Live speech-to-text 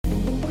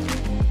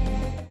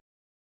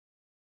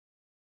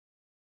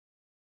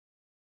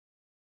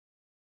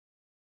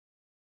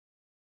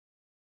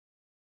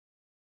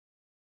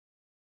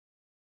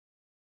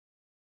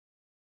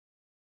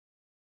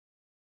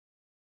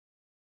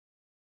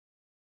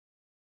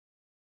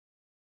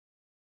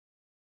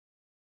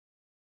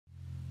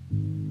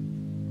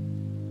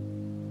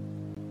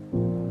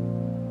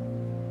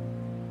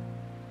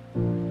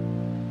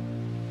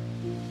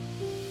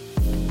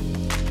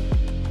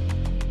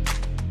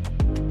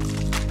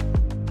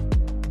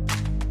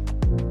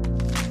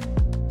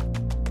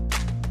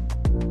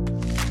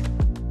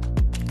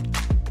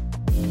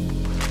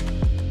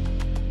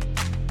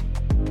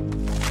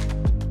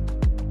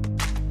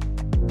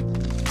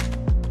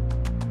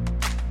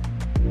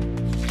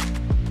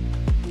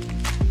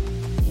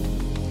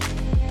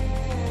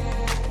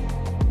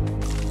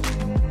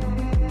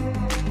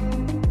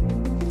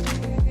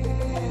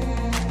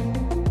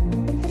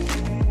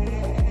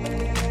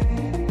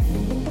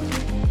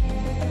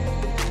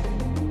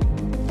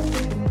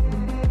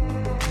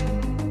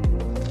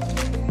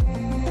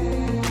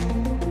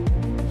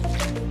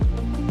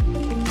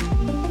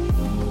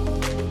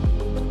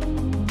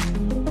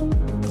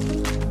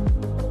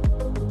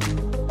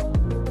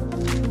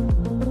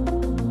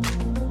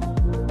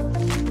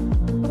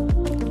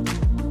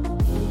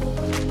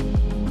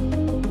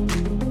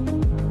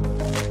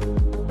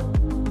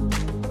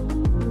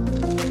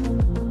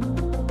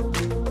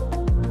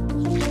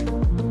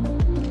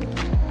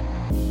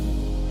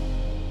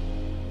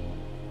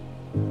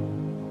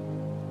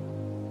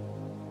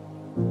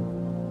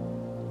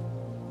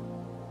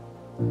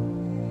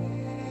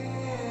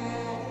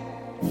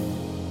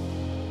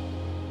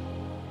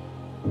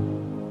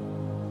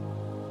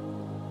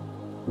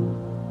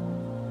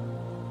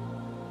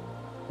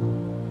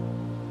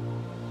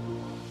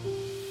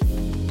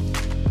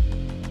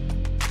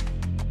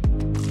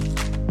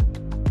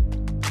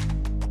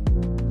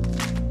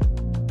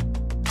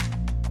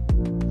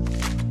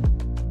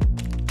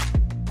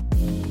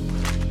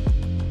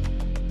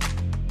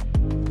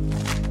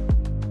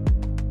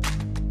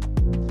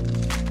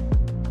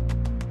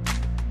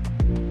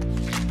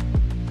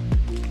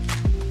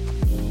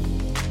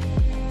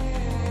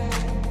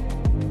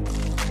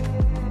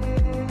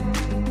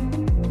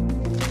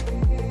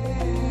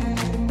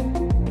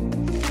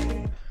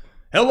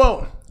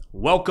Hello,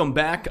 welcome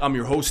back. I'm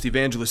your host,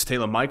 Evangelist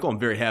Taylor Michael. I'm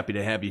very happy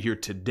to have you here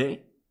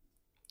today.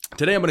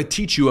 Today I'm going to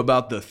teach you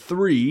about the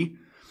 3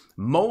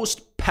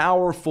 most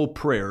powerful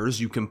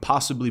prayers you can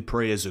possibly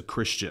pray as a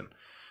Christian.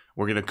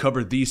 We're going to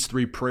cover these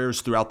 3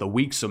 prayers throughout the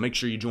week, so make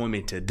sure you join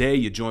me today,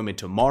 you join me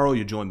tomorrow,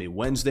 you join me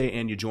Wednesday,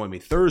 and you join me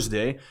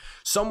Thursday.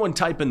 Someone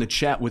type in the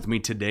chat with me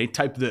today.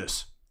 Type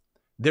this: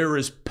 there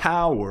is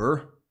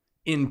power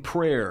in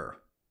prayer.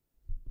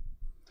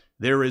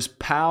 There is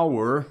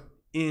power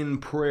in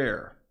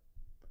prayer.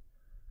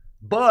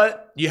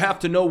 But you have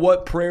to know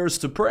what prayers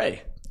to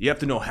pray. You have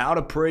to know how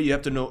to pray. You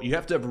have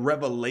to have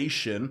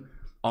revelation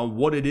on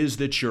what it is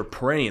that you're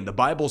praying. The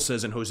Bible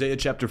says in Hosea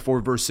chapter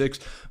 4, verse 6,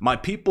 my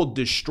people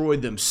destroy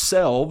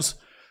themselves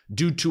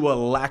due to a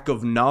lack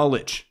of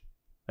knowledge,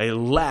 a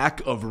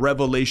lack of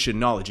revelation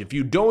knowledge. If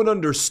you don't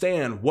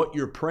understand what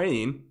you're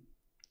praying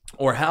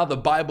or how the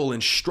Bible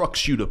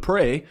instructs you to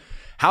pray,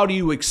 how do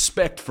you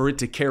expect for it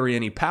to carry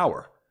any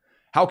power?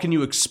 How can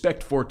you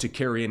expect for it to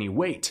carry any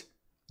weight?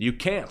 You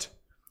can't.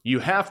 You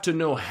have to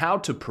know how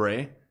to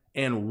pray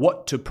and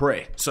what to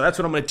pray. So that's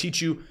what I'm going to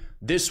teach you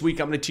this week.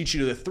 I'm going to teach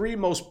you the 3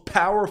 most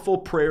powerful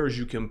prayers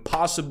you can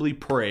possibly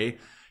pray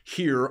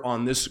here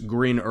on this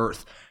green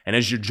earth. And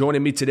as you're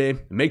joining me today,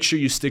 make sure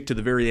you stick to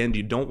the very end.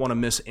 You don't want to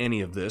miss any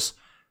of this.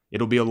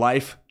 It'll be a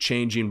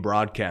life-changing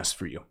broadcast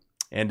for you.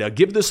 And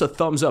give this a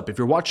thumbs up. If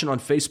you're watching on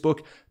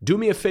Facebook, do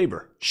me a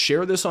favor.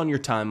 Share this on your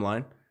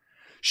timeline.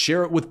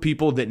 Share it with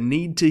people that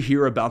need to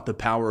hear about the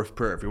power of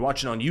prayer. If you're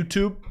watching on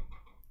YouTube,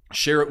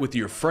 share it with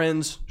your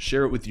friends.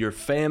 Share it with your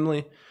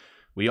family.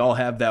 We all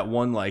have that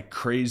one like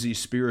crazy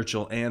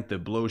spiritual aunt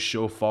that blows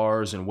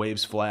shofars and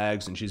waves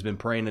flags, and she's been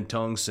praying in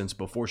tongues since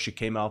before she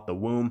came out the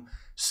womb.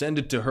 Send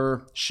it to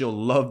her. She'll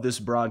love this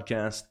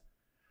broadcast.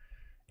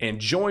 And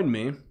join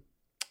me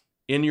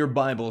in your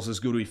Bibles. Let's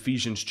go to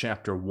Ephesians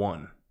chapter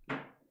 1.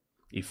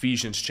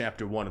 Ephesians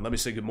chapter 1. And let me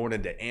say good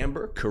morning to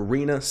Amber,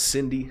 Karina,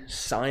 Cindy,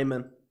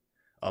 Simon,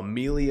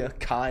 Amelia,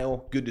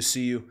 Kyle. Good to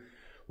see you.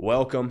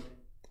 Welcome.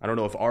 I don't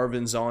know if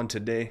Arvin's on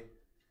today,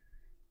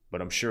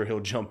 but I'm sure he'll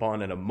jump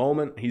on in a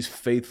moment. He's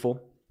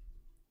faithful.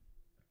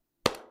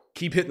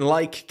 Keep hitting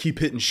like, keep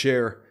hitting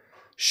share.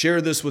 Share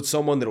this with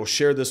someone that'll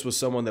share this with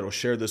someone that'll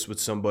share this with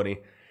somebody.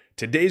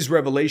 Today's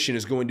revelation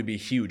is going to be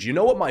huge. You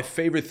know what my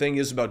favorite thing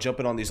is about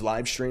jumping on these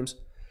live streams?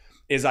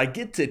 Is I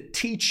get to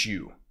teach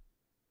you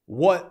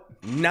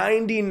what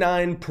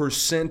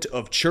 99%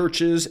 of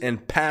churches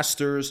and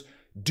pastors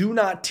do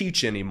not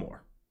teach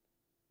anymore.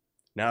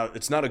 Now,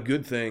 it's not a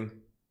good thing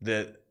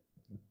that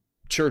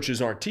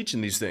churches aren't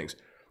teaching these things,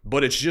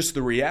 but it's just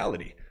the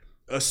reality.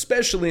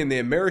 Especially in the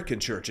American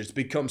church, it's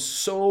become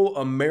so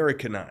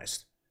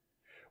Americanized,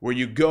 where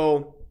you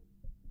go,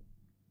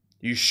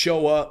 you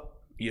show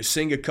up, you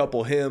sing a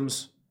couple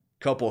hymns,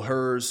 couple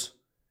hers,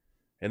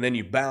 and then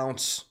you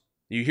bounce.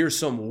 You hear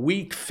some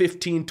weak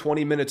 15,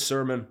 20-minute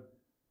sermon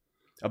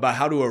about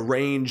how to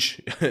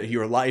arrange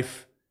your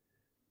life,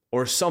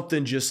 or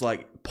something just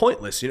like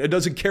pointless. It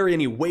doesn't carry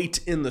any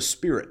weight in the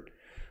spirit,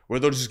 where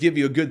they'll just give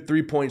you a good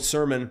 3-point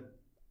sermon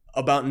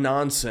about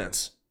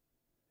nonsense.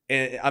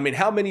 And I mean,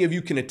 how many of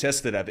you can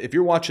attest to that? If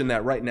you're watching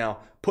that right now,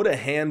 put a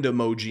hand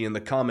emoji in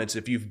the comments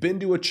if you've been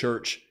to a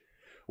church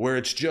where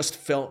it's just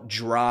felt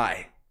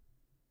dry,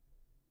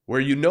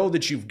 where you know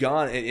that you've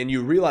gone and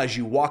you realize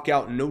you walk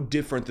out no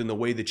different than the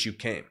way that you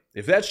came.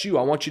 If that's you,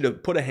 I want you to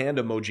put a hand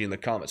emoji in the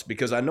comments,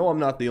 because I know I'm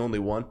not the only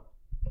one.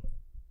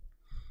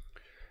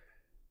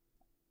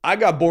 I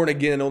got born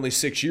again only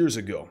 6 years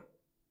ago.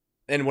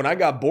 And when I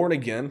got born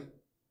again,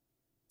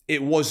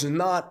 it was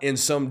not in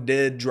some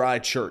dead, dry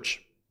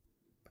church.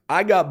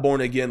 I got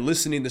born again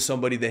listening to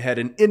somebody that had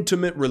an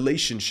intimate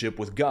relationship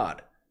with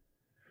God,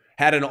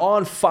 had an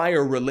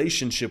on-fire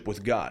relationship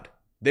with God.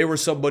 They were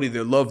somebody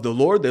that loved the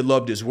Lord. They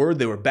loved His Word.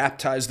 They were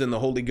baptized in the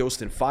Holy Ghost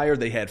and fire.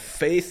 They had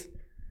faith.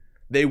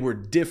 They were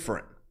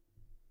different.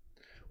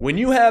 When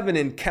you have an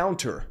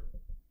encounter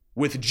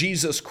with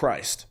Jesus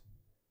Christ,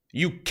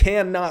 you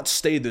cannot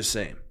stay the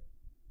same.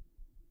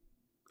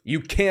 You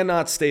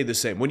cannot stay the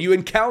same. When you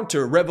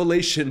encounter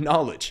revelation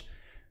knowledge,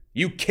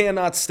 you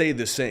cannot stay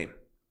the same.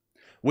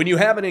 When you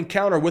have an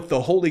encounter with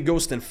the Holy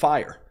Ghost and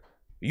fire,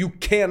 you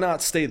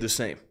cannot stay the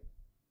same.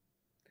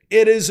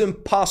 It is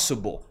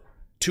impossible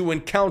to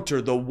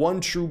encounter the one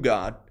true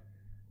God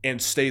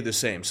and stay the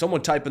same.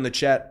 Someone type in the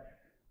chat,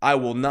 I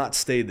will not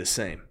stay the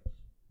same.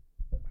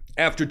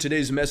 After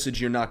today's message,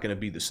 you're not going to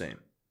be the same.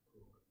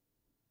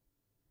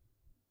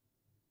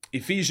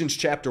 Ephesians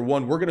chapter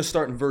 1, we're going to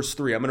start in verse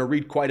 3. I'm going to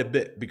read quite a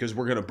bit because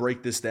we're going to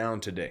break this down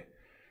today.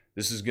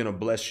 This is going to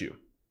bless you.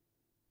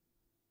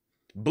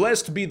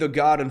 Blessed be the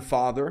God and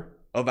Father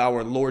of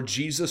our Lord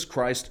Jesus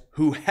Christ,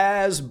 who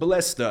has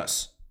blessed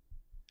us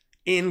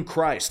in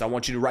Christ. I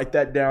want you to write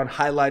that down,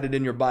 highlight it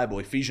in your Bible.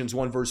 Ephesians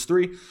 1 verse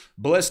 3.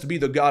 Blessed be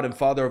the God and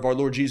Father of our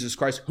Lord Jesus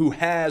Christ, who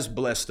has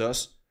blessed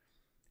us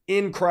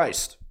in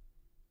Christ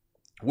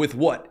with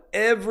what?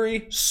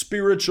 Every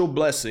spiritual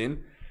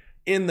blessing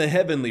in the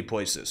heavenly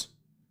places.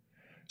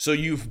 So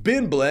you've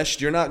been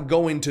blessed, you're not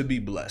going to be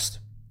blessed.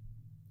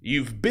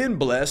 You've been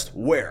blessed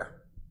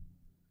where?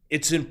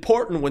 It's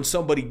important when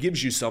somebody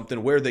gives you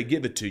something where they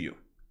give it to you.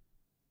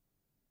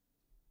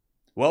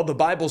 Well, the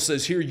Bible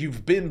says here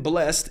you've been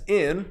blessed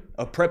in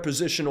a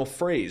prepositional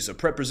phrase. A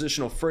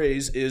prepositional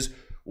phrase is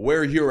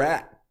where you're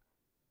at,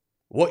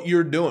 what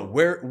you're doing.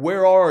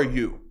 Where are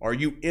you? Are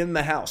you in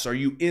the house? Are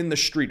you in the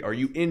street? Are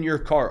you in your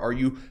car? Are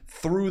you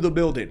through the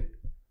building?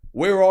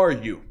 Where are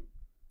you?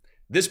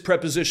 This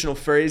prepositional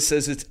phrase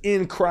says it's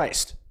in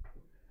Christ.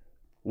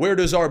 Where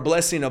does our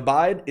blessing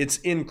abide? It's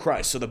in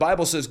Christ. So the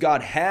Bible says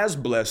God has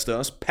blessed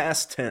us,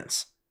 past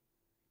tense,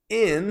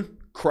 in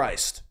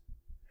Christ.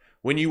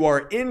 When you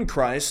are in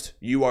Christ,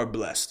 you are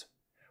blessed.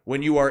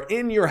 When you are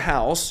in your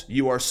house,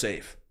 you are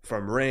safe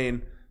from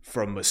rain,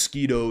 from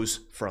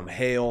mosquitoes, from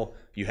hail.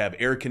 You have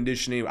air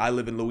conditioning. I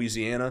live in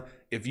Louisiana.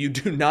 If you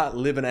do not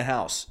live in a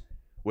house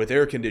with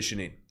air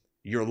conditioning,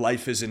 your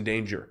life is in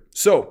danger.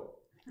 So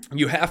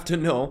you have to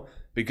know,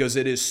 because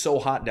it is so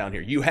hot down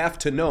here, you have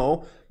to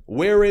know,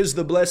 where is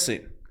the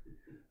blessing?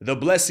 The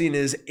blessing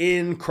is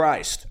in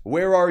Christ.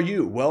 Where are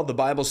you? Well, the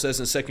Bible says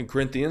in 2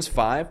 Corinthians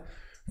 5,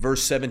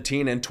 verse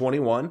 17 and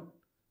 21,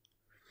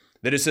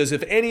 that it says,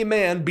 if any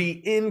man be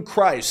in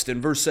Christ, in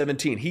verse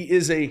 17, he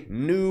is a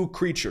new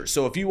creature.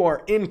 So if you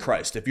are in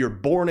Christ, if you're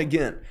born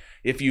again,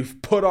 if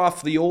you've put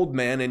off the old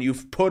man and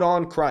you've put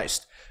on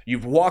Christ,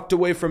 you've walked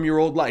away from your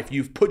old life,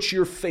 you've put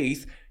your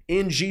faith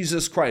in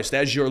Jesus Christ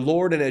as your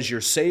Lord and as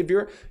your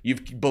Savior,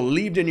 you've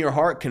believed in your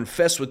heart,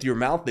 confessed with your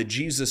mouth that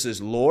Jesus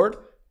is Lord,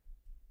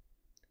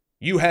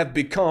 you have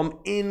become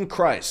in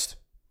Christ.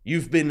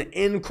 You've been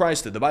in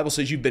Christ. The Bible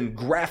says you've been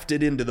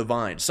grafted into the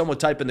vine. Someone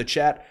type in the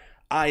chat,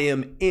 I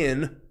am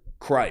in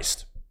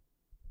Christ.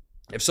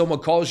 If someone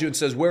calls you and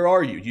says, where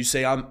are you? You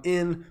say, I'm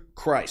in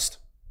Christ.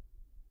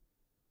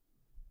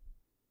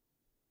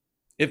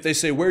 If they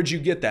say, where'd you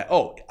get that?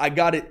 Oh, I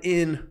got it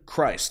in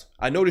Christ.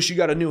 I noticed you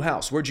got a new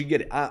house. Where'd you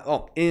get it?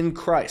 In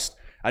Christ.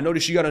 I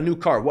noticed you got a new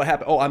car. What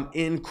happened? Oh, I'm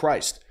in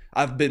Christ.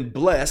 I've been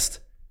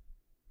blessed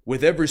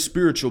with every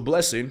spiritual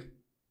blessing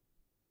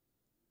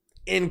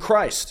in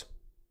Christ.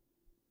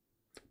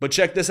 But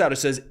check this out. It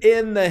says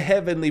in the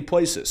heavenly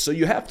places. So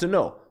you have to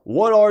know,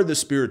 what are the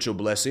spiritual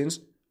blessings?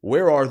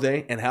 Where are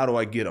they? And how do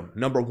I get them?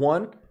 Number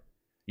one,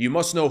 you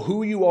must know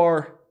who you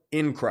are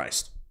in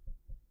Christ.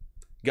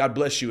 God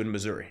bless you in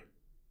Missouri.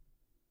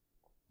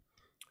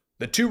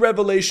 The two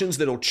revelations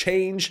that'll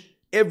change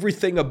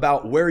everything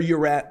about where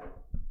you're at,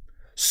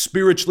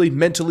 spiritually,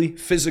 mentally,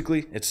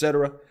 physically,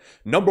 etc.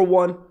 Number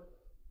one,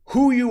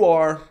 who you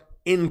are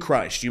in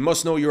Christ. You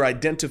must know your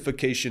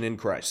identification in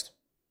Christ.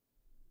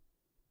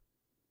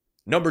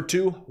 Number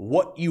two,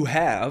 what you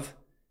have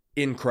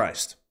in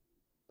Christ.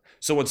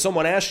 So when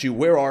someone asks you,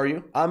 where are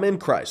you? I'm in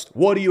Christ.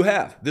 What do you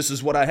have? This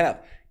is what I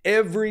have.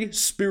 Every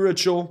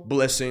spiritual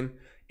blessing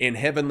in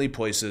heavenly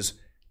places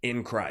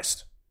in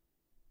Christ.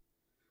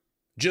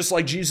 Just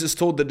like Jesus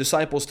told the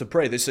disciples to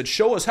pray. They said,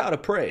 show us how to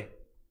pray.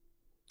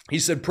 He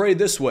said, pray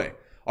this way.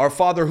 Our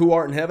Father who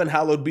art in heaven,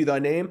 hallowed be thy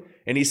name.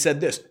 And he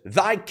said this,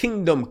 thy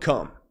kingdom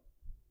come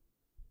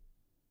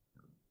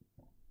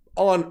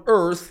on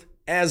earth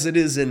as it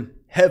is in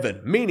heaven.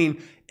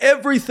 Meaning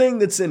everything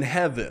that's in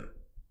heaven,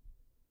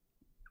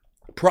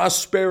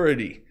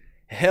 prosperity,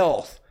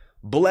 health,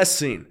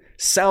 blessing,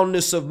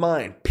 soundness of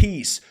mind,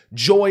 peace,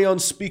 joy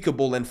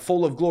unspeakable and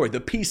full of glory, the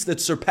peace that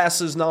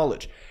surpasses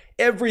knowledge.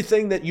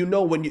 Everything that you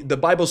know when the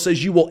Bible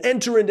says you will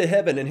enter into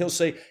heaven, and he'll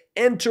say,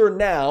 enter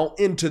now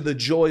into the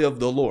joy of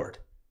the Lord.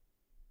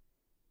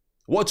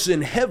 What's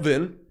in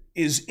heaven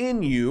is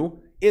in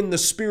you in the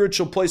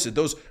spiritual places.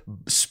 Those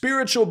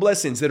spiritual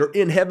blessings that are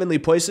in heavenly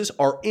places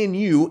are in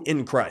you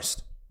in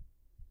Christ.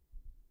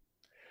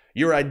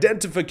 Your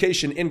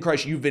identification in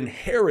Christ, you've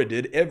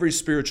inherited every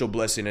spiritual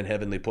blessing in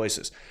heavenly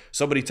places.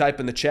 Somebody type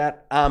in the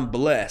chat, I'm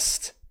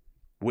blessed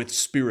with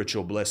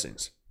spiritual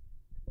blessings.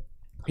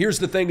 Here's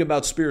the thing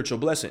about spiritual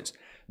blessings.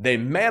 They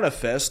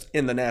manifest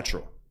in the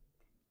natural.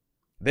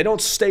 They don't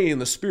stay in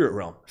the spirit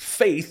realm.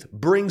 Faith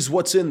brings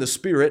what's in the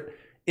spirit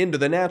into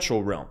the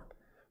natural realm.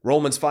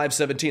 Romans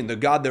 5:17, the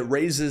God that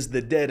raises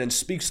the dead and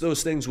speaks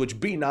those things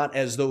which be not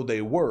as though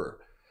they were.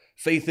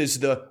 Faith is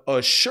the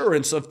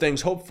assurance of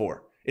things hoped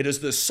for. It is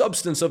the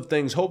substance of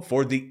things hoped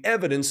for, the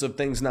evidence of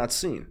things not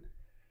seen.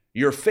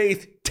 Your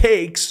faith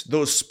takes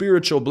those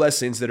spiritual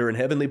blessings that are in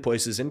heavenly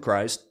places in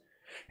Christ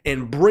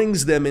and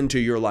brings them into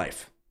your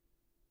life.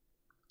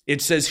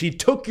 It says he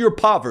took your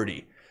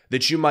poverty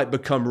that you might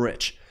become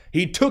rich.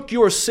 He took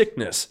your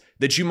sickness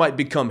that you might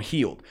become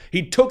healed.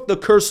 He took the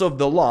curse of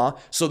the law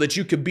so that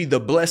you could be the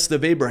blessed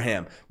of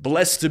Abraham,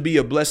 blessed to be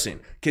a blessing,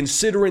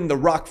 considering the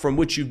rock from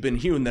which you've been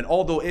hewn, that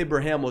although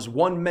Abraham was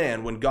one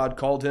man when God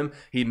called him,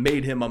 he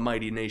made him a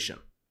mighty nation.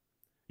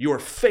 Your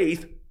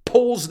faith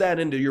pulls that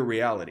into your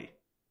reality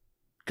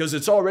because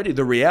it's already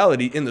the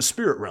reality in the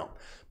spirit realm,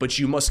 but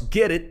you must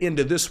get it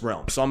into this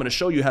realm. So I'm going to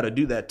show you how to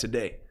do that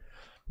today.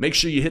 Make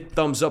sure you hit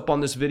thumbs up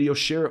on this video,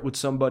 share it with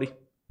somebody.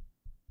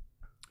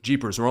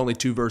 Jeepers, we're only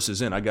 2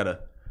 verses in. I gotta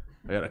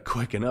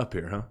quicken up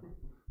here, huh?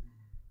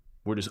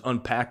 We're just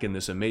unpacking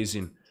this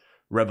amazing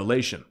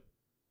revelation.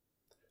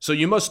 So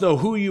you must know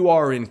who you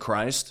are in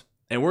Christ,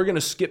 and we're going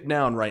to skip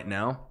down right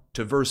now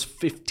to verse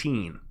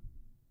 15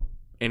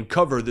 and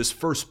cover this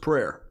first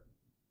prayer.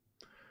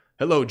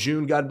 Hello,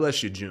 June. God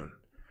bless you, June.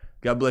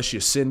 God bless you,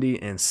 Cindy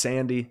and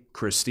Sandy,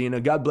 Christina.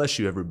 God bless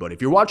you, everybody.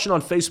 If you're watching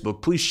on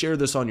Facebook, please share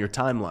this on your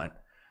timeline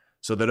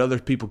so that other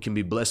people can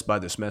be blessed by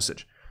this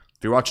message.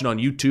 If you're watching on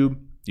YouTube,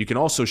 you can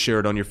also share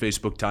it on your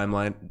Facebook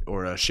timeline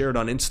or share it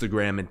on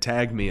Instagram and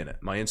tag me in it.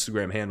 My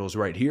Instagram handle is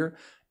right here,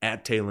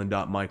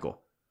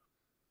 @Talon.Michael.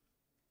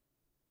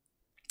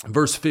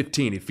 Verse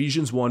 15,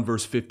 Ephesians 1,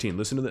 verse 15.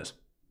 Listen to this.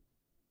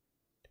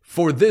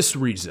 For this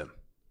reason,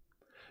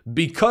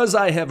 because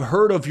I have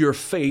heard of your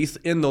faith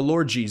in the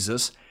Lord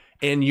Jesus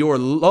and your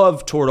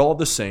love toward all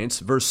the saints,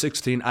 verse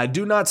 16, I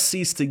do not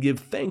cease to give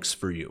thanks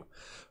for you,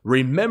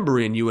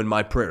 remembering you in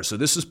my prayer. So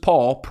this is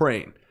Paul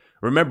praying.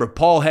 Remember,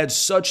 Paul had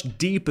such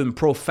deep and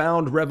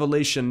profound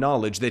revelation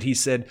knowledge that he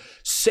said,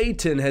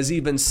 Satan has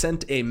even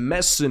sent a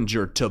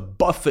messenger to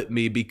buffet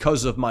me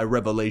because of my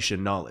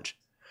revelation knowledge.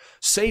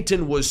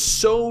 Satan was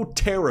so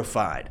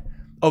terrified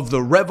of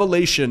the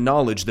revelation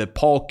knowledge that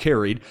Paul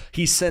carried,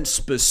 he sent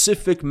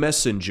specific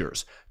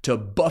messengers to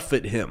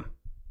buffet him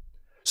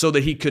so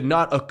that he could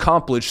not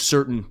accomplish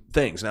certain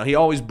things. Now, he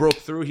always broke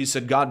through. He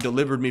said, God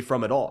delivered me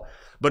from it all.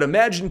 But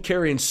imagine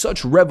carrying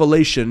such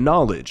revelation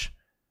knowledge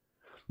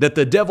that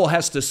the devil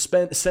has to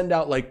send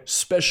out like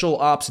special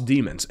ops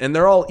demons, and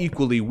they're all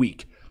equally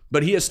weak.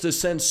 But he has to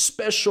send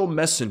special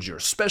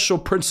messengers, special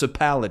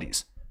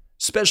principalities,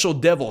 special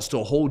devils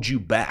to hold you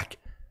back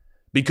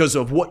because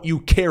of what you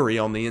carry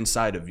on the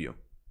inside of you.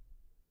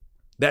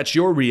 That's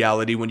your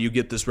reality when you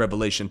get this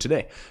revelation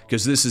today,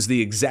 because this is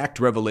the exact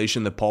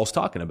revelation that Paul's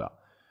talking about.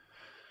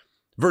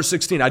 Verse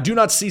 16, I do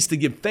not cease to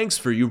give thanks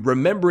for you,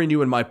 remembering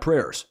you in my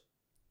prayers.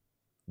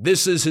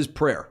 This is his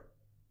prayer.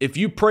 If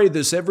you pray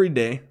this every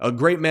day, a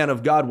great man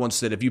of God once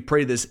said, if you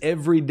pray this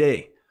every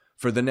day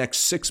for the next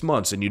 6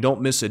 months and you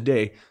don't miss a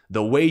day,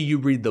 the way you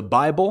read the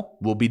Bible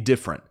will be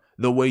different.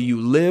 The way you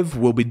live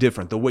will be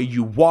different. The way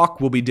you walk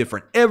will be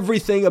different.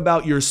 Everything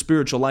about your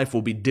spiritual life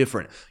will be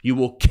different. You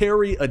will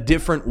carry a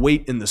different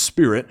weight in the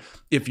Spirit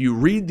if you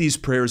read these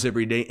prayers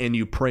every day and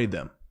you pray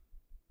them.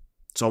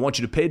 So I want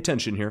you to pay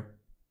attention here.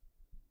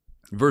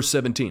 Verse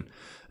 17,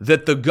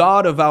 that the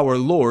God of our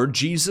Lord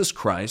Jesus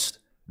Christ,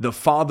 the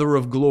Father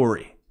of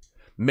glory,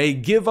 may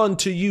give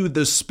unto you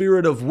the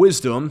spirit of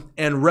wisdom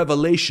and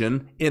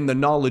revelation in the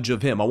knowledge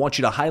of him. I want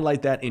you to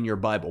highlight that in your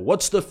Bible.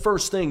 What's the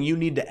first thing you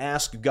need to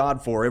ask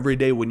God for every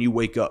day when you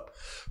wake up?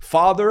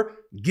 Father,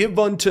 give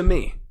unto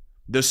me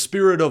the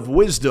spirit of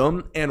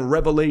wisdom and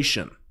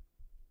revelation.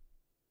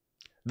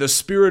 The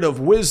spirit of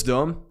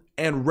wisdom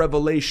and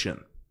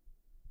revelation.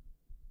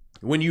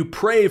 When you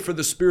pray for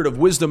the spirit of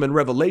wisdom and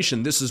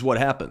revelation, this is what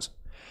happens.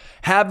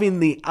 Having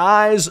the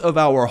eyes of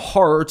our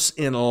hearts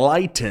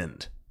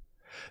enlightened,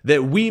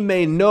 that we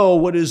may know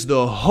what is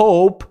the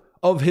hope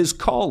of his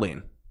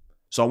calling.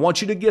 So I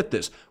want you to get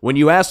this. When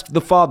you ask the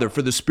Father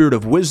for the spirit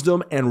of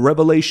wisdom and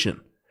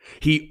revelation,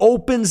 he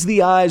opens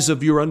the eyes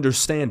of your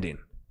understanding.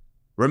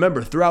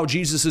 Remember, throughout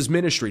Jesus'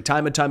 ministry,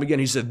 time and time again,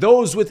 he said,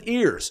 those with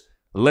ears,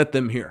 let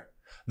them hear.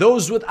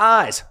 Those with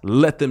eyes,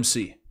 let them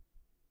see.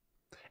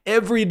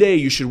 Every day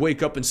you should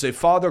wake up and say,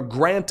 Father,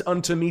 grant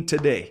unto me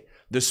today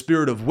the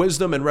spirit of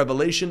wisdom and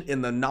revelation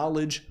in the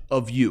knowledge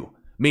of you.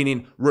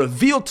 Meaning,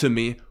 reveal to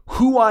me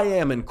who I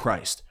am in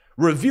Christ.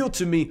 Reveal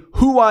to me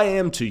who I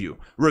am to you.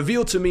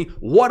 Reveal to me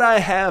what I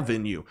have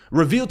in you.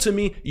 Reveal to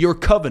me your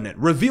covenant.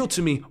 Reveal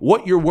to me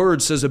what your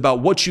word says about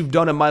what you've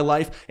done in my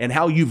life and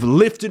how you've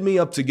lifted me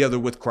up together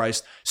with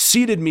Christ,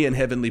 seated me in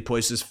heavenly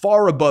places,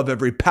 far above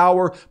every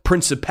power,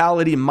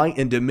 principality, might,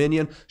 and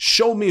dominion.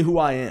 Show me who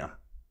I am.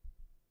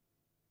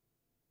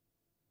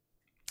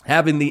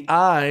 Having the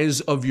eyes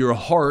of your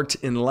heart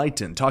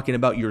enlightened, talking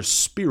about your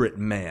spirit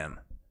man.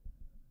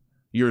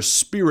 Your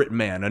spirit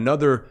man.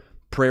 Another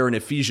prayer in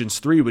Ephesians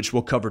 3, which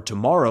we'll cover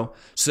tomorrow,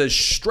 says,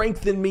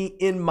 strengthen me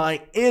in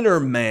my inner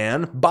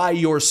man by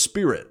your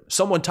spirit.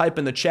 Someone type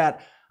in the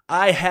chat,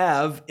 I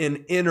have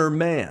an inner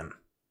man.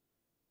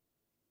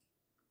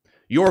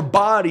 Your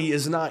body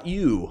is not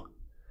you.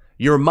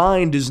 Your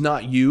mind is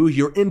not you.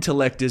 Your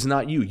intellect is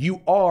not you.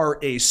 You are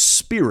a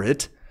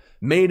spirit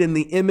made in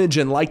the image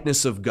and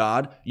likeness of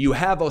God. You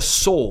have a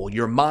soul,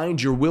 your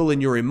mind, your will,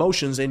 and your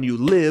emotions, and you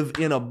live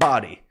in a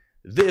body.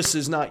 This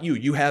is not you.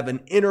 You have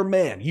an inner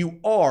man. You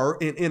are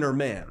an inner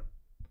man.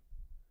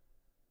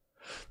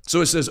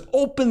 So it says,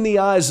 open the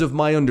eyes of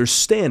my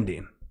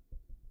understanding,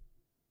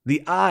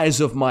 the eyes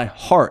of my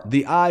heart,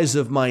 the eyes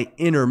of my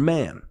inner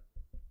man,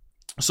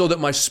 so that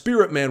my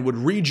spirit man would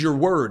read your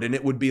word and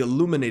it would be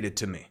illuminated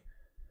to me.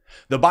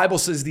 The Bible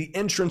says the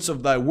entrance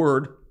of thy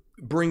word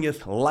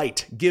bringeth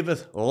light,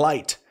 giveth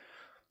light.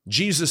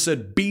 Jesus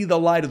said, be the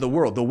light of the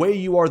world. The way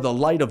you are the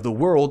light of the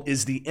world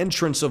is the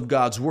entrance of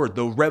God's word,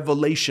 the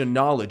revelation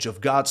knowledge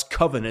of God's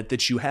covenant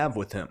that you have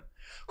with him,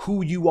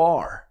 who you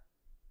are.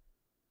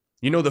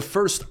 You know, the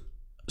first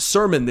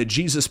sermon that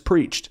Jesus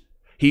preached,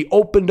 he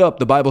opened up,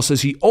 the Bible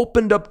says he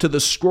opened up to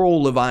the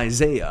scroll of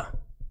Isaiah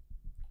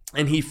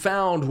and he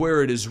found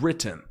where it is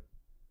written.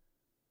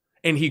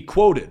 And he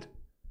quoted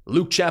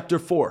Luke chapter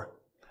 4.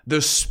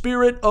 The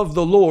Spirit of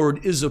the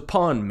Lord is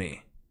upon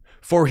me,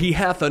 for he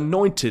hath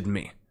anointed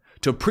me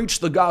to preach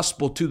the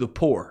gospel to the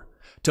poor,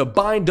 to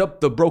bind up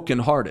the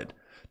brokenhearted,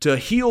 to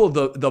heal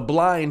the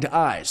blind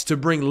eyes, to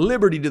bring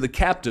liberty to the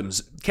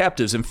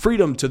captives and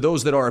freedom to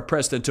those that are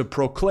oppressed, and to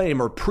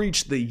proclaim or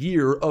preach the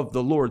year of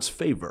the Lord's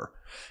favor.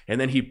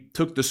 And then he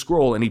took the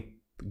scroll and he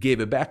gave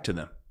it back to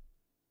them.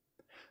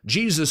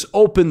 Jesus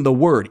opened the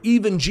word.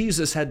 Even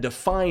Jesus had to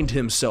find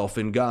himself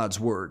in God's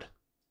word.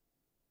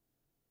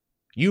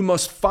 You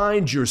must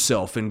find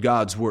yourself in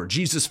God's word.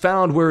 Jesus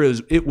found where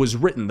it was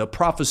written, the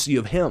prophecy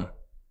of him.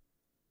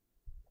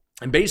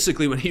 And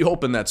basically, when he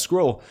opened that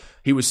scroll,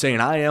 he was saying,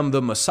 I am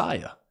the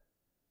Messiah.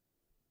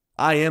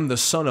 I am the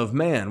Son of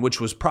Man, which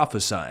was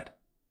prophesied.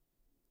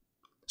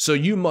 So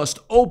you must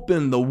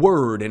open the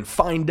word and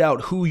find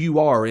out who you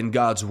are in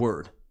God's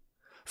word.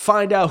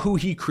 Find out who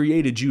he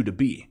created you to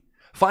be.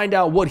 Find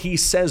out what he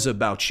says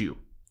about you.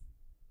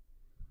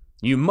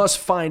 You must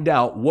find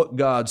out what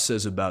God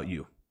says about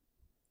you.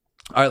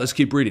 All right, let's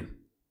keep reading.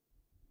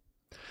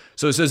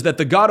 So it says that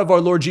the God of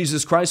our Lord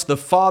Jesus Christ, the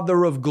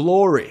Father of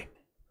glory,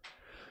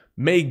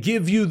 may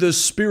give you the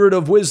spirit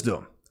of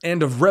wisdom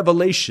and of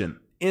revelation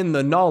in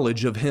the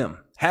knowledge of him,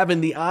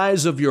 having the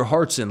eyes of your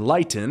hearts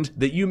enlightened,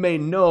 that you may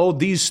know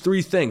these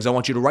three things. I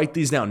want you to write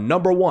these down.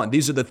 Number one,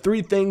 these are the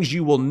three things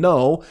you will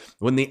know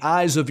when the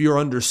eyes of your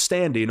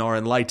understanding are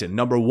enlightened.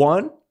 Number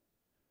one,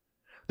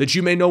 that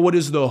you may know what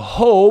is the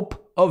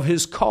hope of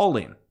his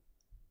calling.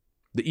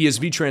 The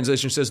ESV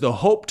translation says the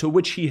hope to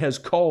which he has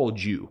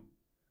called you.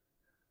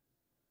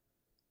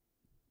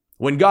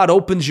 When God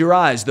opens your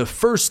eyes, the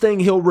first thing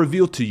he'll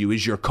reveal to you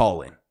is your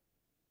calling.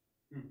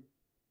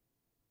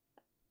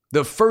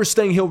 The first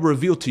thing he'll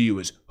reveal to you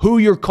is who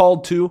you're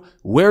called to,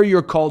 where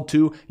you're called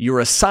to, your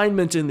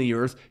assignment in the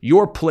earth,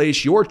 your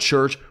place, your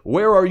church.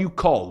 Where are you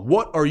called?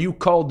 What are you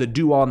called to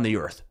do on the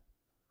earth?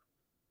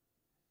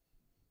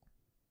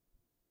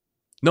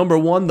 Number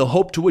one, the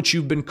hope to which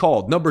you've been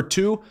called. Number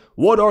two,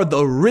 what are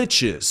the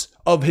riches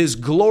of his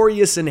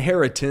glorious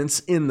inheritance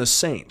in the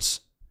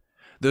saints?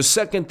 The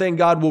second thing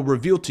God will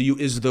reveal to you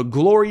is the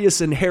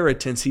glorious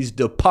inheritance he's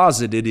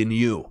deposited in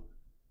you.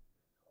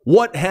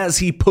 What has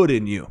he put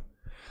in you?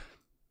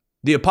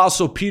 The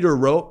Apostle Peter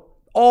wrote,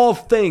 all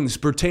things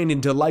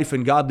pertaining to life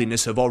and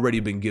godliness have already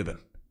been given.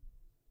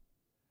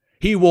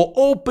 He will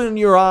open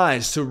your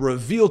eyes to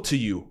reveal to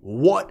you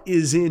what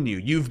is in you.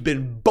 You've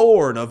been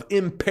born of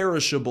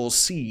imperishable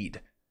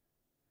seed.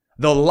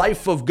 The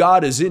life of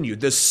God is in you.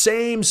 The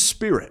same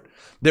Spirit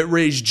that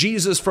raised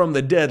Jesus from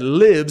the dead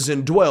lives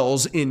and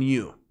dwells in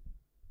you.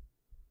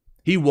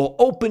 He will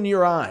open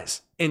your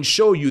eyes and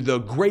show you the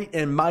great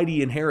and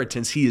mighty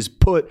inheritance he has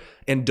put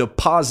and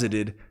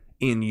deposited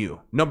in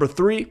you. Number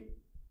three,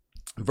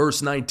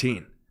 verse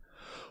 19.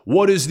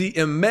 What is the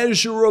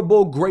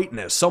immeasurable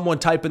greatness? Someone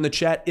type in the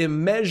chat,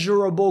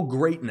 immeasurable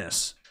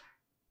greatness.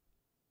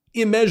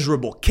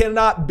 Immeasurable,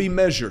 cannot be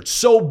measured.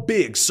 So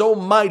big, so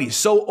mighty,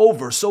 so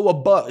over, so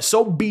above,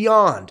 so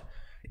beyond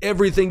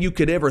everything you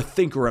could ever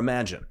think or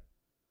imagine.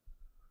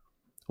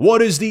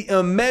 What is the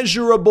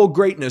immeasurable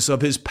greatness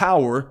of his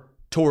power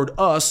toward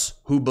us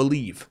who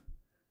believe?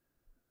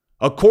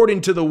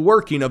 According to the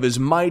working of his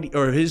might,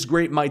 or his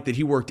great might that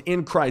he worked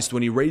in Christ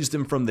when he raised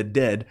him from the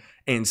dead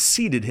and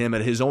seated him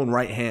at his own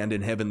right hand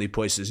in heavenly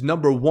places.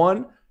 Number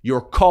one,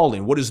 your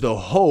calling. What is the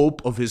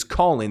hope of his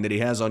calling that he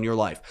has on your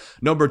life?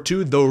 Number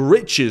two, the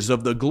riches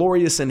of the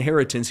glorious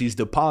inheritance he's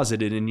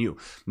deposited in you.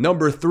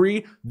 Number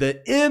three,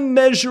 the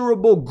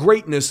immeasurable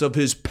greatness of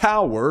his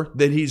power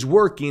that he's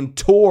working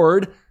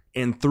toward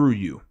and through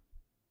you.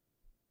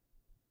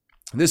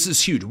 This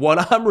is huge.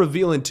 What I'm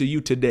revealing to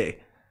you today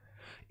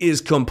is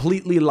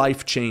completely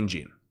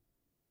life-changing.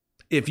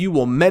 If you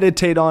will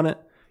meditate on it,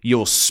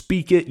 you'll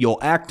speak it, you'll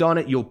act on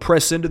it, you'll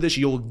press into this,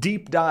 you'll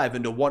deep dive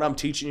into what I'm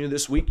teaching you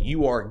this week,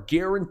 you are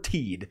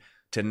guaranteed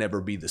to never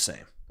be the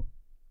same.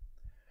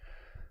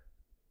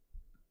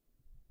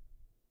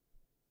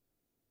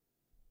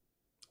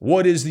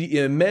 What is the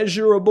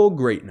immeasurable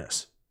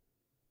greatness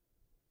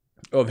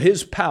of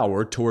his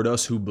power toward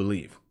us who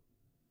believe?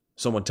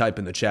 Someone type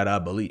in the chat, I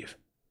believe.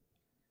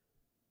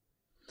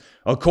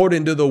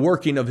 According to the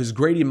working of his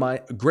great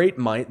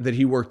might that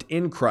he worked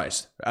in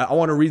Christ. I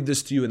want to read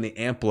this to you in the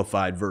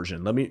Amplified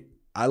version.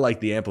 I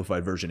like the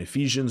Amplified version.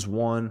 Ephesians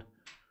 1,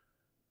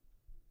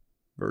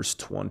 verse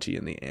 20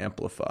 in the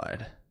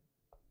Amplified.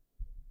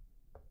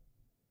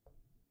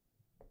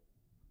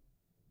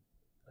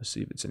 Let's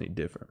see if it's any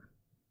different.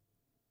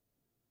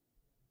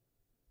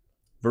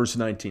 Verse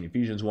 19,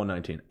 Ephesians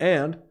 1:19.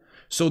 And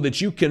so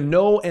that you can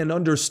know and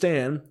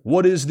understand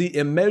what is the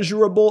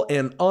immeasurable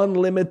and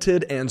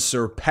unlimited and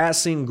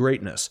surpassing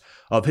greatness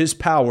of his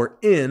power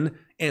in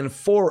and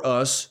for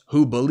us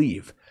who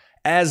believe,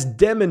 as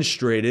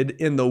demonstrated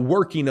in the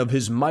working of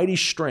his mighty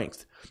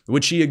strength,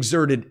 which he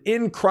exerted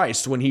in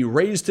Christ when he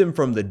raised him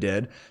from the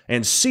dead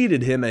and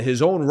seated him at his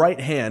own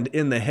right hand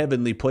in the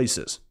heavenly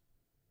places.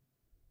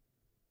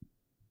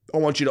 I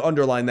want you to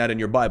underline that in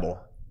your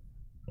Bible.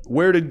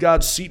 Where did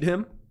God seat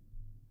him?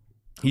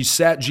 He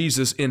sat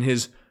Jesus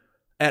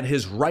at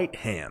his right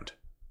hand.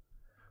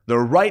 The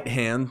right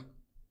hand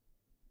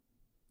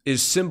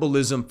is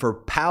symbolism for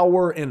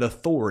power and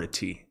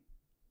authority,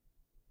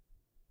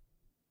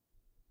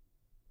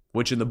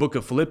 which in the book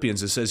of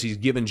Philippians, it says he's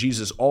given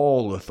Jesus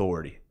all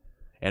authority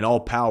and all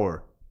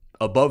power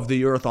above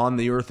the earth, on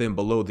the earth, and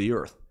below the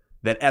earth.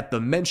 That at the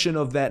mention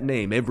of that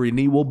name, every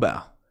knee will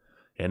bow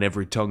and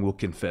every tongue will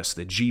confess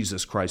that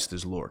Jesus Christ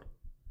is Lord.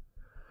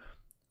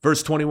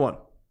 Verse 21.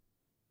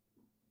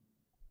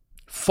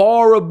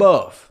 Far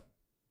above,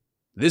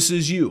 this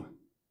is you.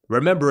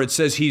 Remember, it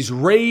says he's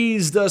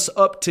raised us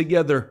up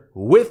together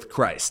with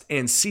Christ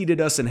and seated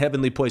us in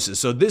heavenly places.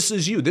 So this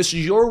is you. This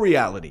is your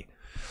reality.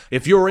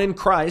 If you're in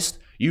Christ,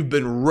 you've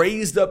been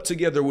raised up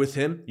together with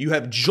him. You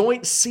have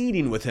joint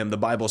seating with him, the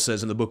Bible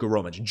says in the book of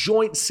Romans.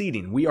 Joint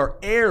seating. We are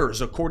heirs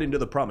according to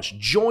the promise.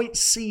 Joint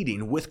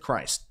seating with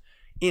Christ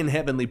in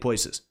heavenly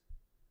places.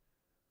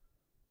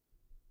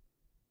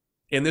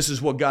 And this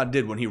is what God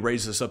did when he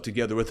raised us up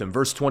together with him.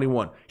 Verse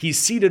 21, he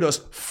seated us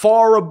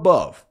far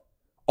above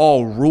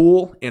all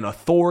rule and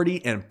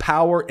authority and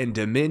power and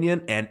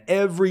dominion and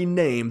every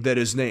name that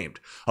is named,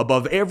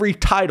 above every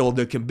title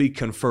that can be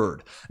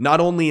conferred, not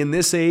only in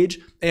this age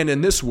and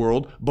in this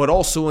world, but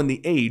also in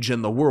the age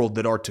and the world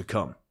that are to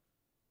come.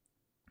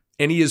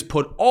 And he has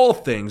put all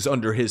things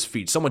under his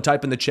feet. Someone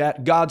type in the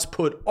chat, God's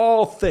put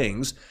all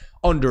things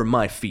under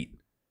my feet.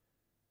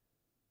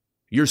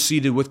 You're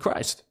seated with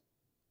Christ.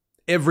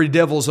 Every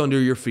devil's under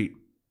your feet.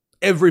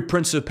 Every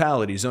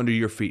principality is under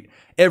your feet.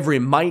 Every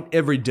might,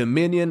 every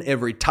dominion,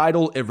 every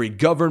title, every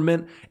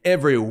government,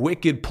 every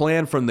wicked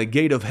plan from the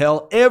gate of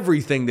hell,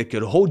 everything that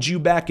could hold you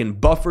back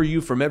and buffer you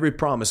from every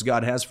promise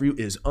God has for you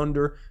is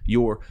under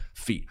your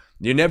feet.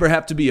 You never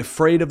have to be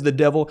afraid of the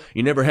devil.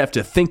 You never have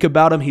to think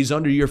about him. He's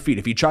under your feet.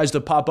 If he tries to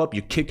pop up,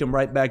 you kick him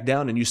right back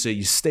down and you say,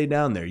 you stay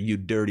down there, you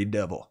dirty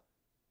devil.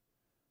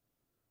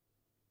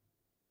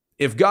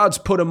 If God's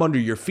put him under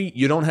your feet,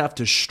 you don't have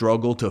to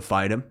struggle to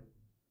fight him.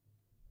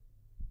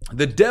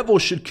 The devil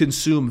should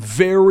consume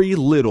very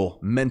little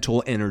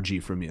mental energy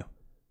from you.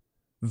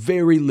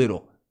 Very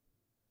little.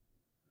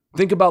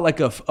 Think about like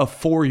a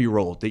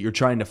 4-year-old that you're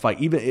trying to fight,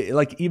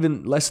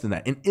 even less than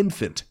that, an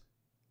infant.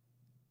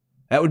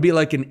 That would be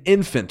like an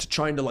infant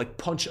trying to like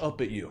punch up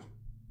at you.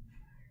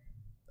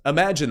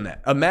 Imagine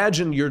that.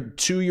 Imagine your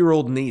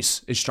 2-year-old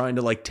niece is trying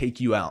to like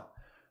take you out.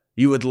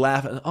 You would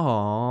laugh and,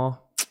 "Aw,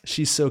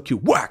 she's so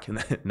cute." Whack!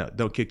 No,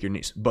 don't kick your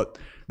niece. But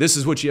this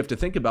is what you have to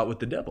think about with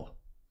the devil.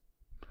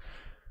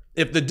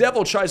 If the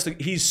devil tries to,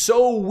 he's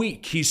so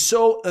weak, he's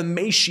so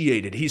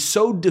emaciated, he's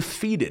so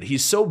defeated,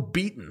 he's so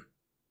beaten.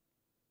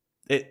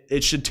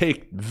 It should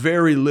take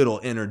very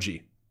little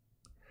energy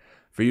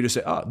for you to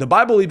say, the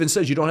Bible even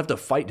says you don't have to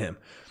fight him.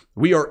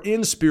 We are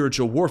in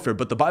spiritual warfare,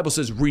 but the Bible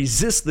says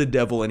resist the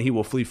devil and he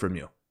will flee from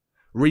you.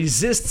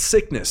 Resist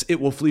sickness,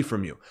 it will flee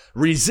from you.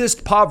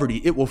 Resist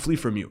poverty, it will flee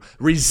from you.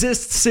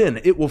 Resist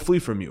sin, it will flee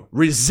from you.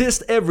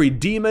 Resist every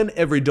demon,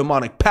 every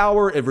demonic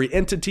power, every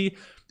entity.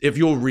 If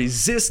you'll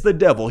resist the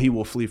devil, he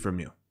will flee from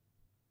you.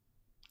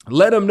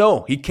 Let him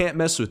know he can't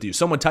mess with you.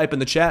 Someone type in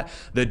the chat,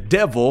 the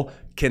devil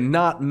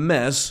cannot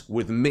mess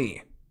with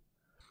me.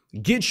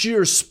 Get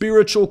your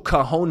spiritual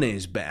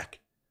cojones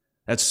back.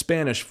 That's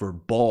Spanish for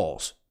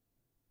balls.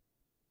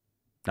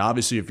 Now,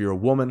 obviously, if you're a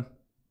woman,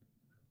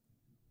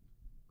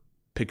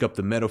 pick up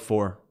the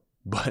metaphor,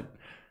 but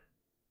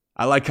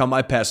I like how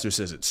my pastor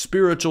says it,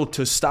 spiritual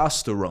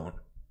testosterone,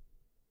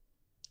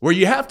 where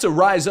you have to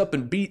rise up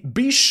and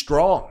be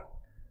strong.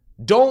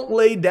 Don't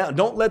lay down.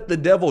 Don't let the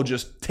devil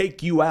just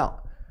take you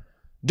out.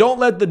 Don't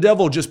let the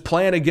devil just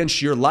plan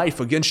against your life,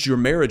 against your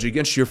marriage,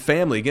 against your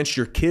family, against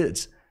your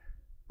kids.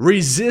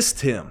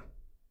 Resist him.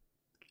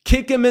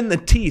 Kick him in the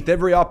teeth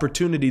every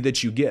opportunity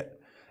that you get.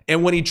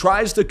 And when he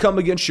tries to come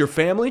against your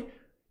family,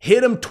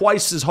 hit him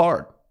twice as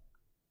hard.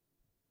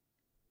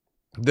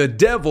 The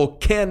devil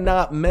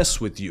cannot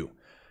mess with you.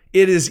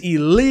 It is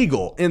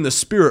illegal in the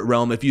spirit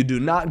realm if you do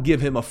not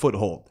give him a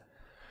foothold.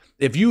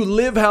 If you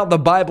live how the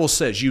Bible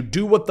says, you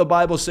do what the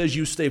Bible says,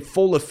 you stay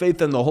full of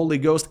faith in the Holy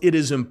Ghost, it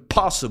is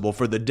impossible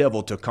for the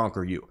devil to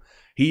conquer you.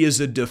 He is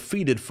a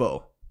defeated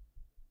foe.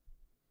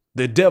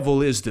 The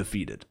devil is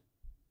defeated.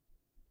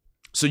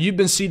 So you've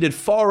been seated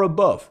far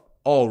above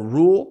all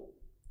rule,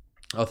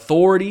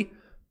 authority,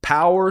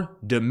 power,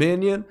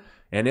 dominion,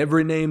 and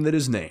every name that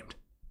is named.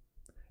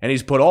 And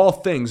he's put all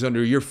things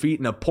under your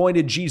feet and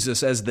appointed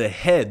Jesus as the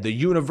head, the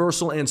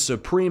universal and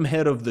supreme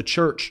head of the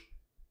church.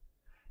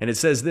 And it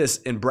says this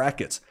in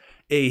brackets,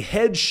 a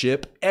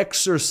headship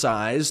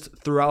exercised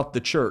throughout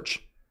the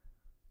church.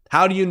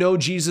 How do you know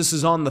Jesus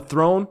is on the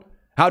throne?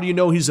 How do you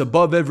know he's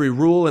above every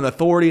rule and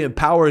authority and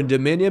power and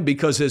dominion?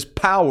 Because his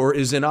power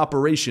is in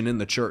operation in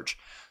the church.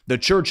 The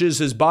church is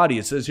his body.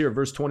 It says here,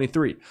 verse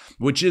 23,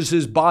 which is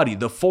his body,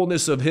 the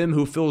fullness of him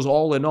who fills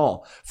all in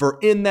all. For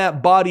in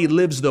that body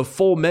lives the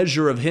full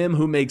measure of him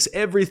who makes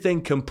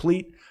everything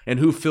complete and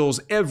who fills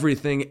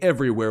everything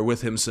everywhere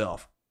with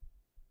himself.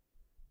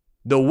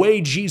 The way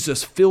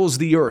Jesus fills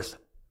the earth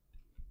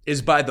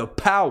is by the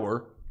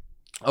power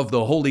of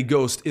the Holy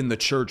Ghost in the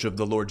church of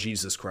the Lord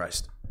Jesus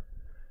Christ.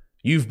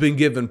 You've been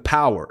given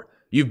power.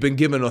 You've been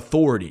given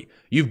authority.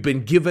 You've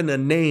been given a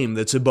name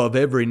that's above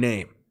every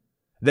name.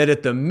 That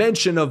at the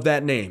mention of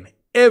that name,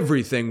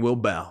 everything will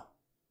bow.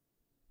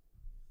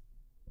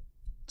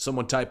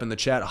 Someone type in the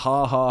chat,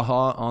 ha ha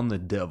ha on the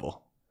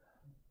devil.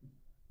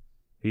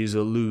 He's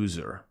a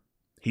loser.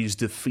 He's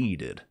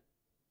defeated.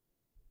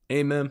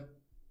 Amen.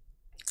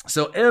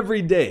 So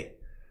every day,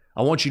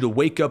 I want you to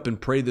wake up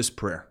and pray this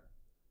prayer.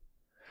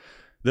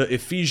 The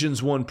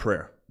Ephesians 1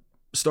 prayer,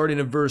 starting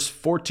in verse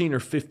 14 or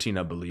 15,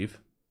 I believe.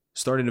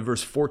 Starting in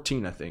verse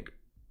 14, I think.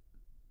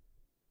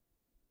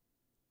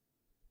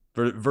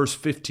 Verse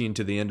 15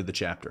 to the end of the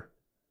chapter.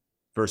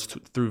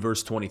 Through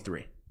verse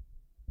 23.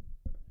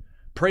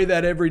 Pray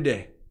that every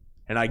day,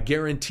 and I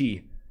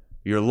guarantee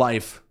your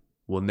life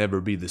will never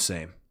be the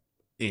same.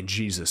 In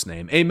Jesus'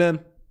 name.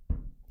 Amen.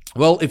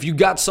 Well, if you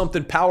got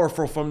something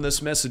powerful from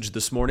this message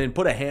this morning,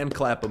 put a hand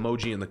clap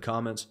emoji in the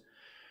comments.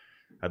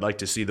 I'd like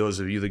to see those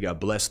of you that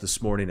got blessed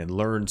this morning and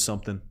learned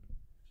something.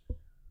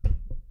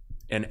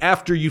 And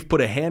after you've put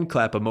a hand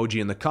clap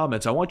emoji in the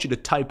comments, I want you to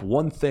type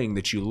one thing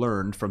that you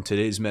learned from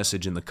today's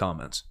message in the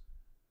comments.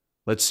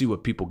 Let's see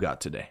what people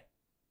got today.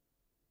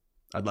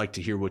 I'd like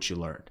to hear what you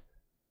learned.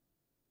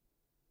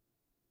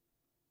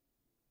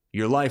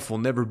 Your life will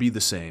never be the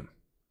same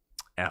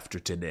after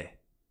today.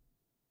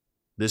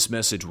 This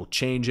message will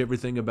change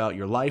everything about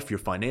your life, your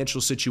financial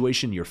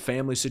situation, your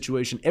family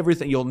situation,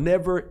 everything. You'll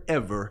never,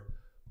 ever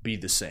be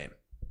the same.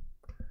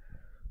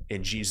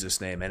 In Jesus'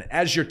 name. And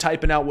as you're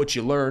typing out what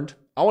you learned,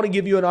 I want to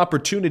give you an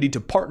opportunity to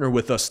partner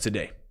with us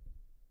today.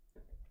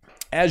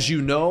 As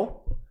you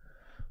know,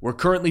 we're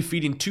currently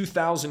feeding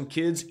 2,000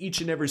 kids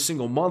each and every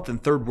single month in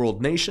third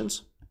world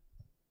nations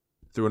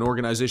through an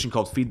organization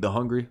called Feed the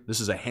Hungry. This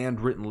is a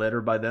handwritten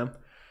letter by them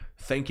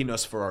thanking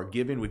us for our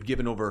giving. We've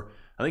given over,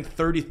 I think,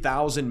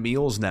 30,000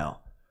 meals now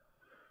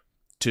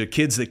to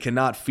kids that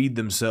cannot feed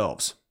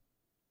themselves.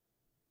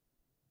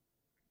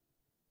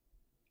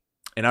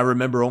 And I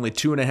remember only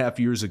 2.5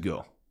 years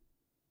ago,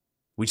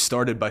 we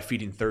started by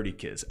feeding 30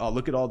 kids. Oh,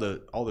 look at all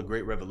the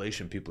great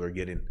revelation people are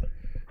getting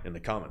in the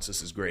comments.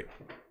 This is great.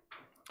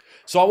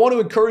 So I want to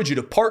encourage you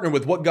to partner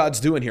with what God's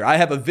doing here. I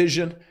have a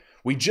vision.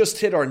 We just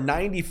hit our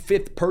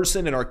 95th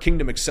person in our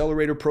Kingdom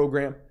Accelerator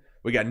program.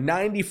 We got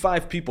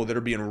 95 people that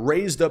are being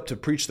raised up to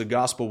preach the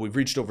gospel. We've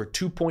reached over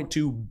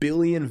 2.2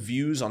 billion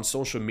views on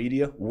social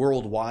media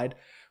worldwide.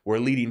 We're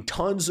leading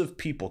tons of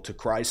people to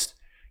Christ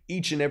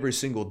each and every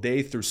single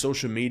day through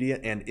social media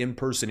and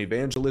in-person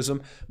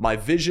evangelism. My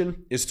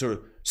vision is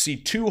to see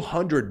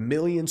 200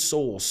 million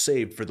souls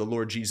saved for the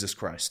Lord Jesus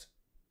Christ.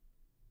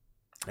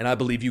 And I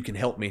believe you can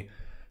help me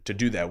to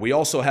do that. We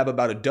also have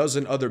about a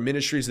dozen other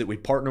ministries that we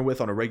partner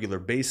with on a regular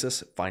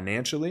basis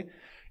financially.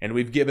 And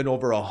we've given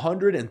over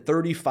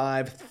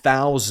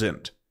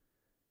 $135,000.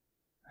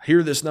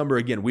 Hear this number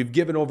again. We've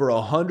given over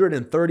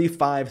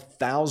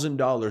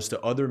 $135,000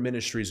 to other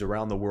ministries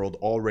around the world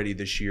already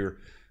this year.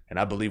 And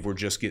I believe we're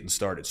just getting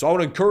started. So I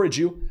want to encourage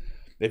you,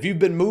 if you've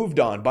been moved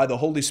on by the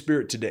Holy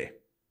Spirit today,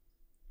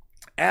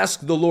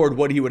 ask the Lord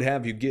what He would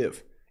have you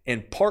give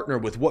and partner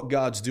with what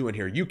God's doing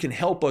here. You can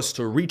help us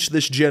to reach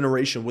this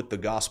generation with the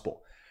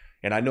gospel.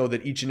 And I know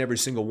that each and every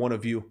single one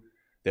of you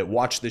that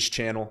watch this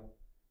channel,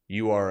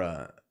 you're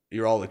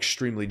all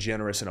extremely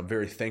generous, and I'm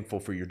very thankful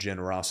for your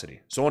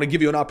generosity. So I want to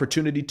give you an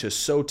opportunity to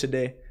sow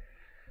today.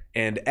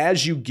 And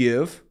as you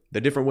give, the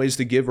different ways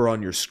to give are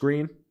on your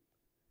screen.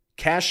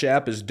 Cash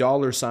App is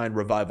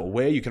 $Revival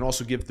Way. You can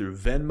also give through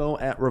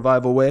Venmo at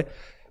Revival Way.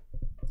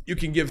 You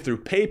can give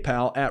through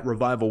PayPal at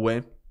Revival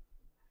Way.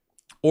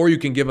 Or you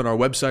can give on our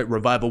website,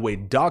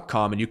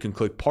 revivalway.com, and you can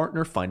click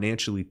Partner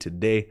Financially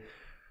today.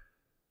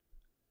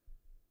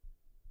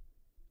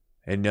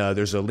 And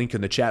there's a link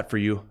in the chat for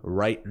you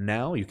right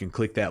now. You can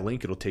click that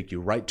link. It'll take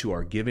you right to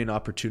our giving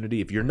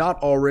opportunity. If you're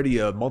not already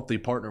a monthly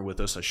partner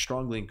with us, I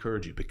strongly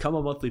encourage you, become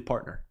a monthly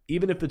partner.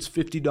 Even if it's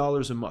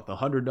 $50 a month,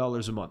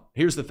 $100 a month.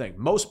 Here's the thing.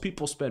 Most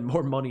people spend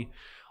more money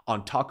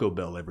on Taco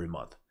Bell every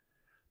month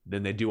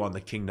than they do on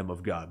the kingdom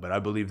of God. But I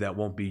believe that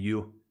won't be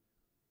you.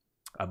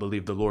 I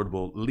believe the Lord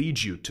will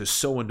lead you to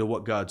sow into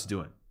what God's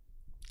doing.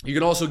 You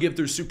can also give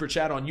through Super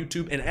Chat on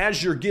YouTube. And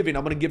as you're giving,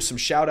 I'm going to give some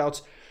shout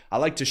outs. I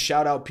like to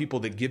shout out people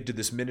that give to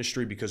this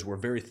ministry because we're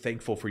very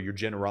thankful for your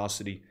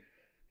generosity.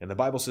 And the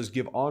Bible says,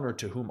 give honor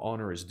to whom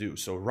honor is due.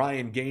 So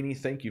Ryan Gainey,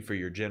 thank you for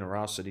your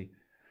generosity.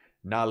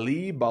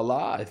 Nali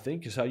Bala, I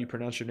think is how you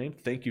pronounce your name.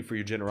 Thank you for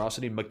your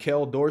generosity.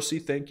 Mikkel Dorsey,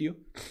 thank you.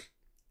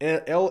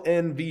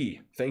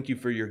 LNV, thank you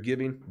for your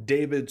giving.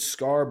 David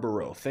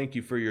Scarborough, thank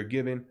you for your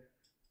giving.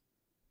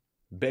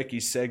 Becky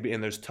Segby,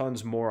 and there's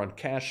tons more on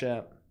Cash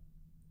App.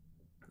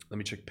 Let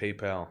me check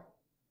PayPal.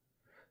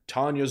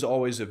 Tanya's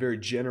always a very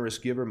generous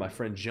giver. My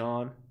friend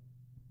John.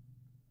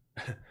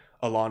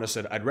 Alana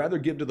said, I'd rather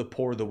give to the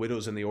poor, the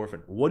widows, and the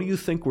orphan. What do you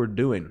think we're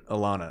doing,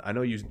 Alana? I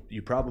know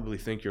you probably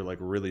think you're like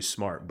really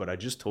smart, but I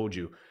just told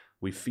you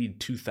we feed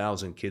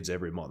 2,000 kids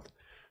every month.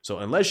 So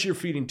unless you're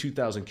feeding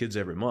 2,000 kids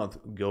every month,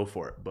 go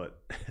for it.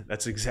 But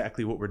that's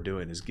exactly what we're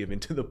doing, is giving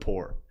to the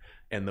poor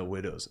and the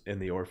widows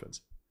and the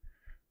orphans.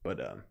 But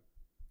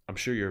I'm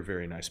sure you're a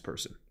very nice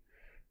person.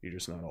 You're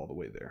just not all the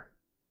way there.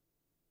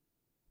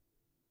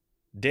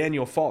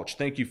 Daniel Falch,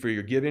 thank you for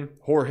your giving.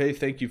 Jorge,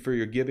 thank you for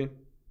your giving.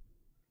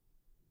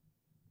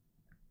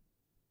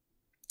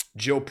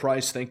 Joe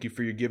Price, thank you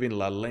for your giving.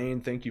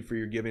 LaLane, thank you for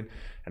your giving.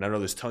 And I know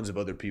there's tons of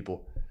other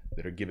people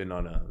that are giving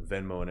on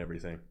Venmo and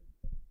everything.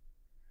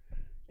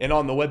 And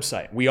on the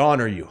website, we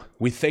honor you.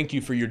 We thank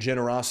you for your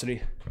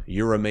generosity.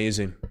 You're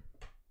amazing.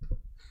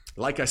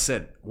 Like I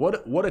said,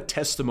 what a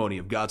testimony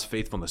of God's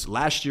faithfulness.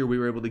 Last year, we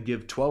were able to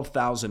give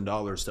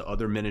 $12,000 to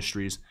other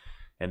ministries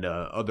and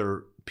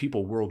other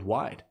people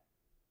worldwide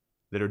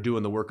that are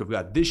doing the work of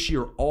God. This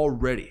year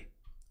already,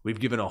 we've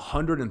given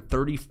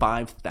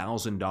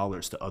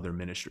 $135,000 to other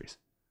ministries.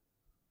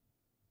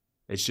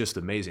 It's just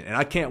amazing. And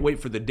I can't wait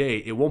for the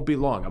day. It won't be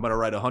long. I'm going to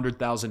write a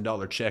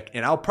 $100,000 check,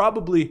 and I'll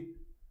probably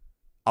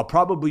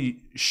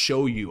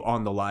show you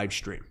on the live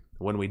stream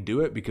when we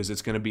do it, because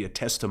it's going to be a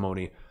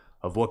testimony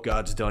of what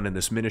God's done in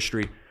this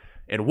ministry.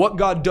 And what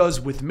God does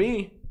with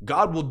me,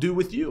 God will do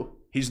with you.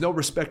 He's no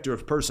respecter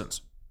of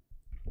persons.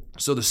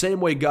 So the same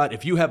way God,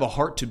 if you have a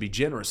heart to be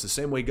generous, the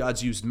same way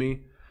God's used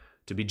me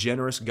to be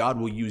generous, God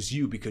will use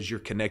you because you're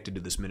connected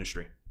to this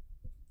ministry.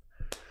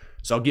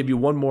 So I'll give you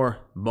one more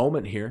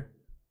moment here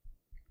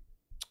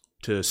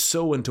to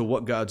sow into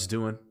what God's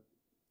doing,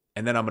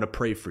 and then I'm going to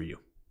pray for you.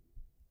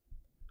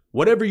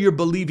 Whatever you're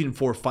believing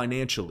for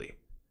financially,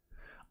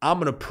 I'm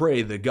going to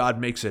pray that God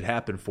makes it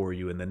happen for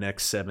you in the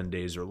next 7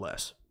 days or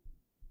less.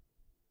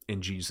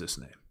 In Jesus'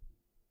 name.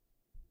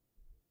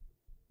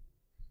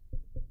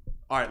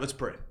 All right, let's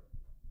pray.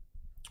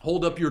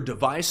 Hold up your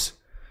device.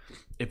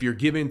 If you're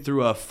giving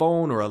through a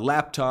phone or a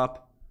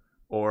laptop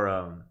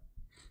or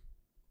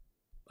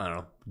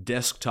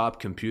desktop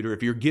computer,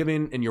 if you're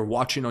giving and you're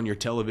watching on your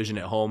television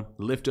at home,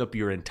 lift up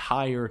your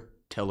entire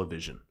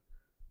television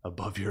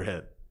above your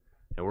head.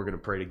 And we're going to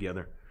pray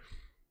together.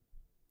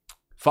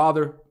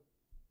 Father,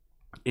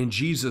 in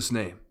Jesus'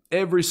 name,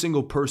 every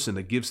single person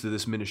that gives to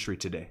this ministry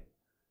today,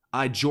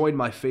 I join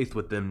my faith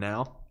with them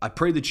now. I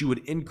pray that you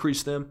would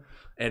increase them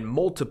and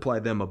multiply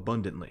them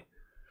abundantly.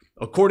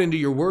 According to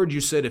your word, you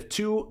said if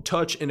two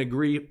touch and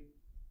agree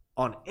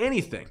on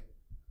anything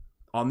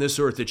on this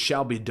earth, it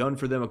shall be done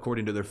for them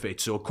according to their faith.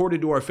 So according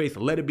to our faith,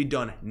 let it be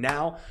done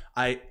now.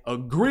 I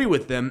agree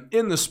with them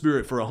in the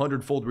spirit for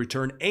 100-fold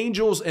return.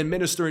 Angels and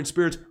ministering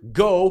spirits,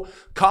 go,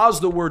 cause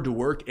the word to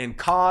work, and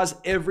cause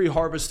every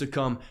harvest to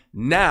come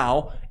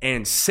now.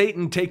 And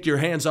Satan, take your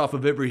hands off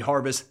of every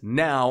harvest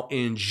now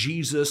in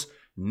Jesus'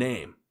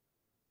 name.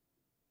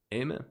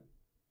 Amen.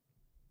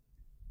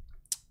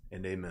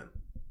 And amen.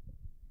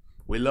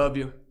 We love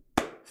you.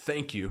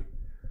 Thank you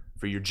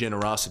for your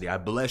generosity. I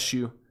bless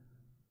you.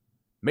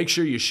 Make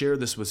sure you share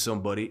this with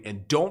somebody,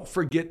 and don't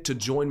forget to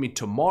join me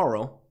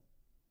tomorrow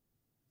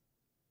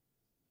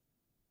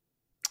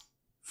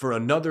for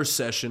another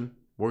session.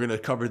 We're going to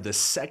cover the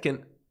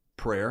second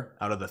prayer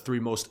out of the three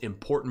most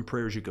important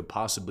prayers you could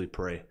possibly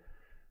pray.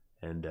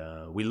 And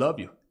we love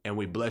you, and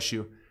we bless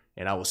you,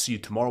 and I will see you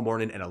tomorrow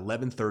morning at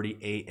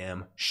 11:30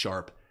 a.m.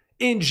 sharp.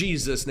 In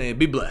Jesus' name,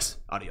 be blessed.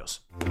 Adios.